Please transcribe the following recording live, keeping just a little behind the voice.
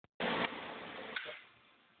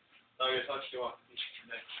No, you touched you off.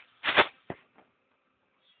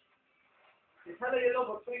 You tell her you love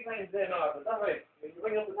her 3 times a day now, is that right? When you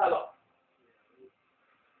ring up the teller.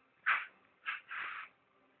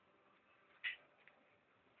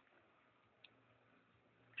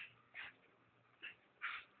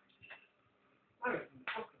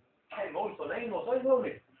 I'm also laying off, I told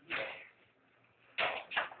me.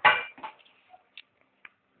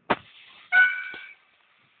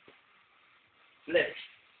 Let's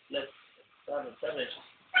 7 inches.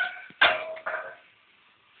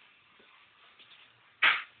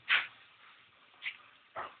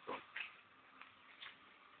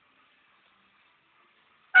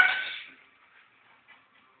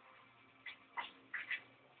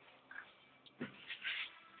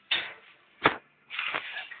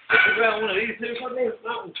 Around one of these two, what names?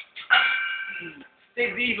 Mountain.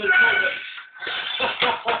 Stigs evil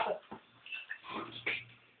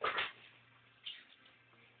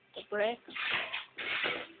The break.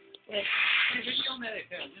 Yes.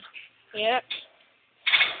 Yeah. Yep.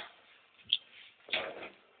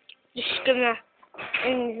 Just gonna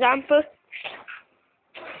an example.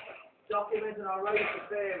 Documenting our rights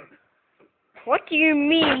the same. What do you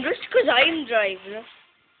mean? Just because I'm driving it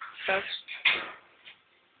first.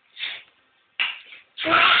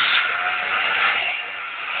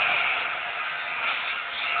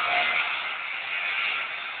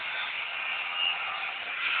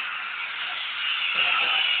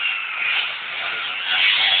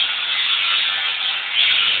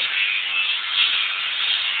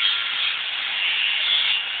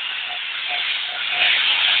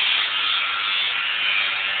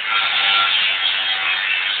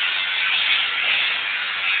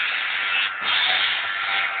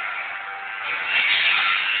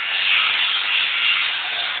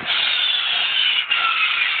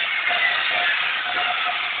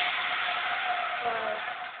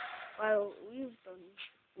 Well, we've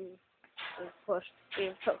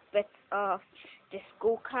took bits of this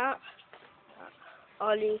go-kart.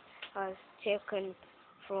 Ollie has taken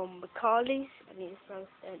from Macaulay's and he's from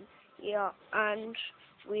yeah, and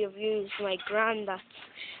we have used my granddad's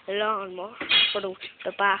lawnmower for the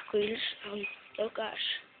back wheels, and look at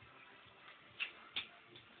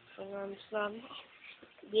some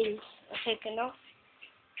wheels are taken off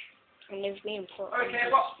and they've been put on. Okay,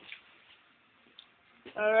 what?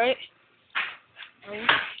 Alright.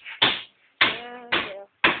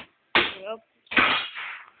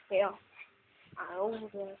 Yeah. And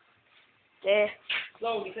over there.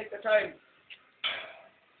 Slowly, take the time.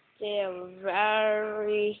 They'll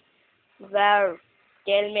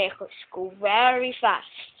make us go very fast.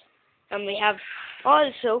 And we have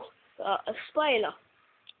also got a spoiler.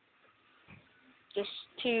 Just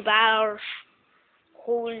 2 bars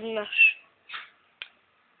holding it.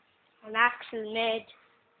 An axle made.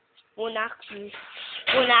 One axle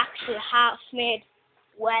half made.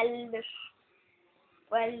 Welded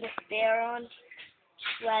there on.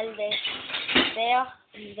 Welded there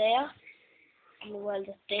and there. And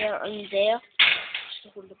welded there and there. Just to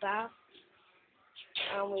hold the bar.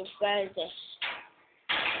 And we've welded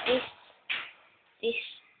this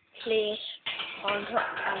plate on top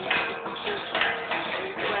and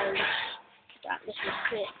we've welded that little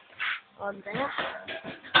plate on there.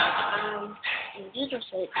 And the other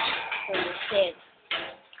side for the same.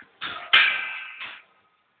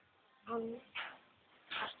 That's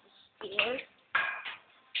the stairs.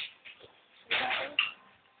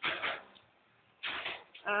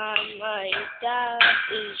 My dad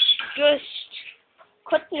is just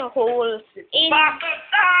cutting a hole in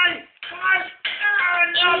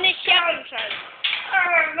the shower tray.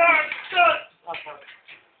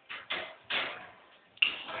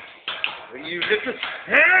 Will you listen?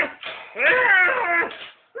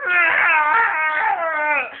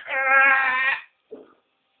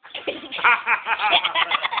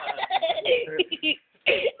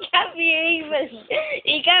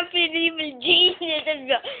 You can't be even genius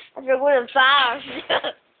if you're going fast.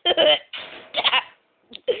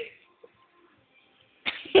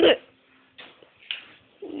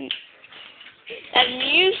 And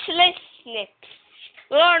useless snips.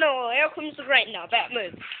 Oh no, here comes the right now. Better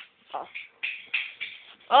move.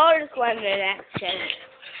 Oh, just go into that shed.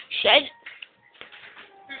 Shed?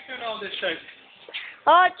 Who's doing all this shit?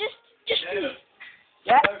 Oh, just me.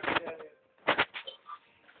 Yeah.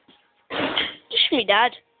 Just me,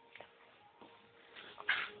 Dad.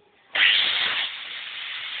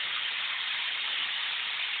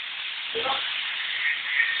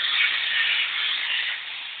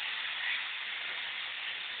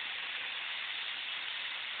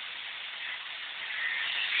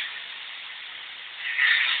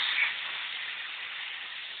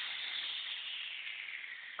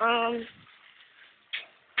 Um.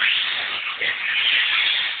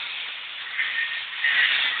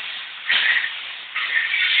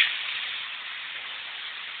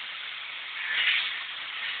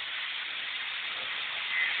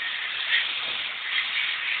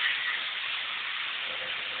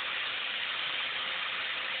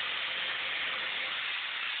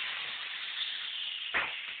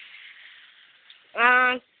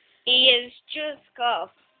 He has just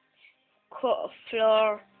got cut a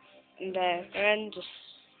floor in the horrendous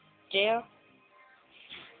stair,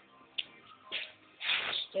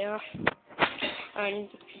 and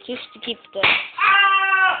just to keep the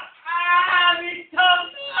me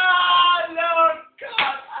tongue! Lord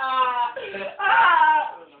God!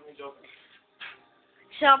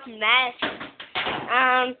 top mess.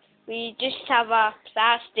 We just have a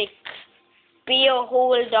plastic beer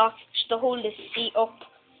holder to hold the seat up.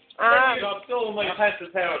 You stole my pencil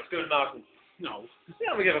pair at school, Martin. No. You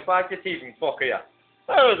never give it back, you thieving fucker, you.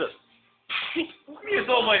 Where is it? You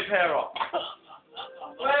stole my pair up.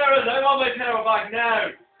 Where is it? I want my pair back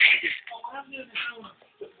now.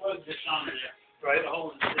 Right.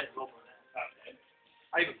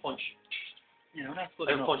 I have a punch. You know, that's good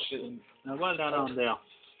I have a enough. punch. Now, well done on there. Are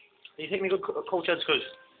you taking a good coach at school?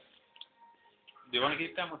 Do you want to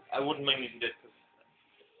keep them? I wouldn't mind if you did.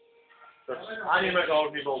 I need to make all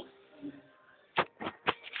of you both.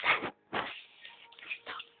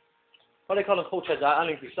 What do they call them coach heads? I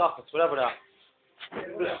think sockets, whatever that.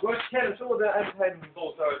 Where's Ken? Some of the M10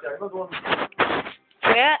 bolts out there. Another one.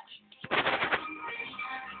 Yeah.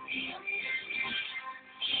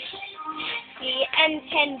 The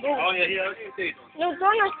M10 boot. Oh, yeah, yeah, you see. No,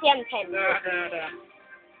 don't not the M10 boot. There.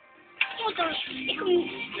 No, don't. You can.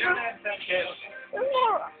 Yeah, that's it.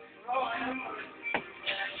 No.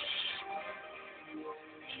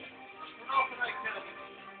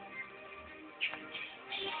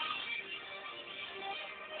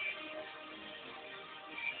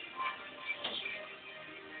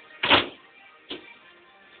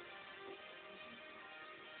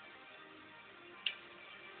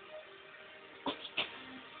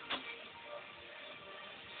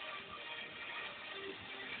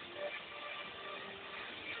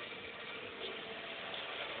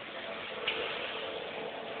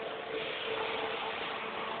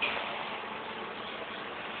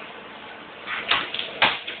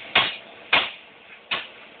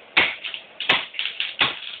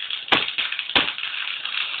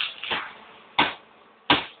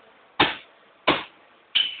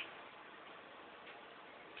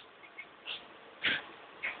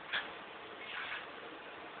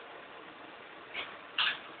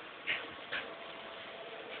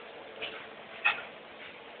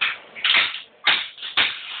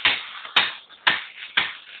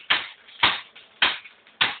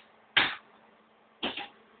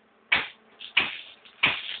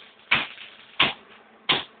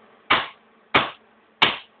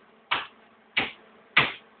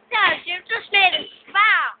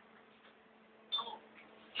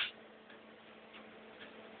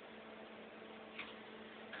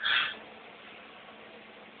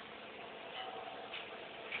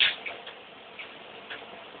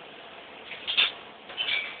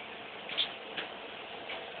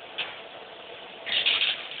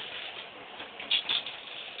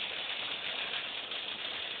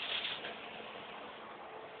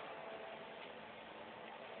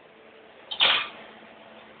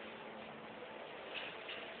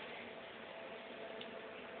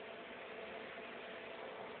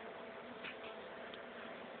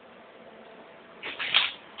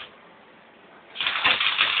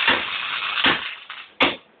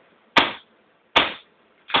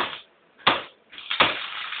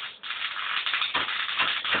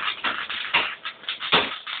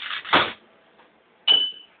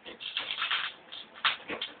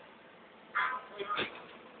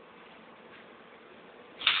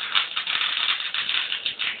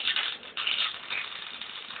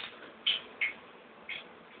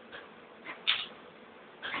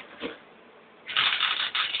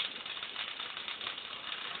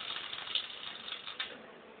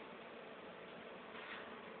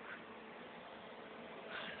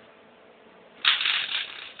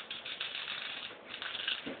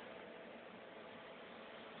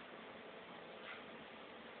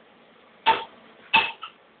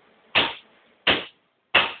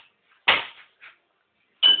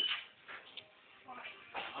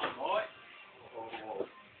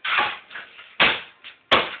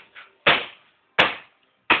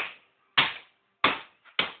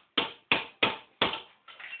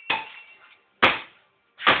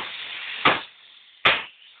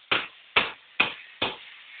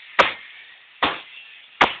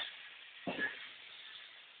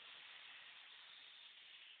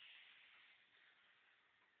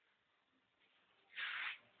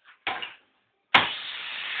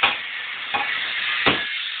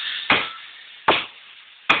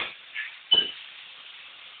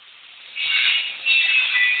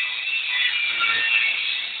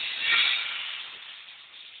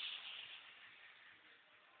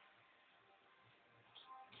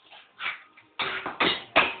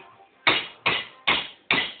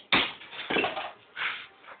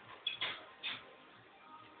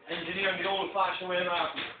 old-fashioned way,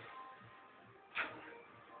 Martin.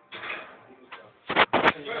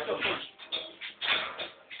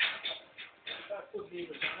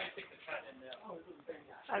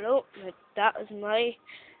 Hello, that was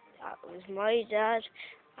my dad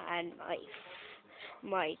and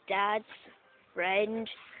my dad's friend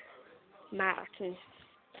Martin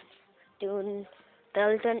building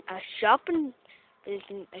a shopping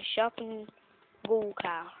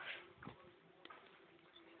go-kart.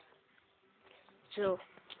 So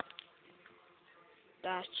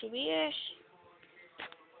that should be it.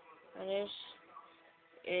 And this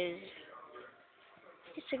is,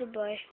 it's a goodbye.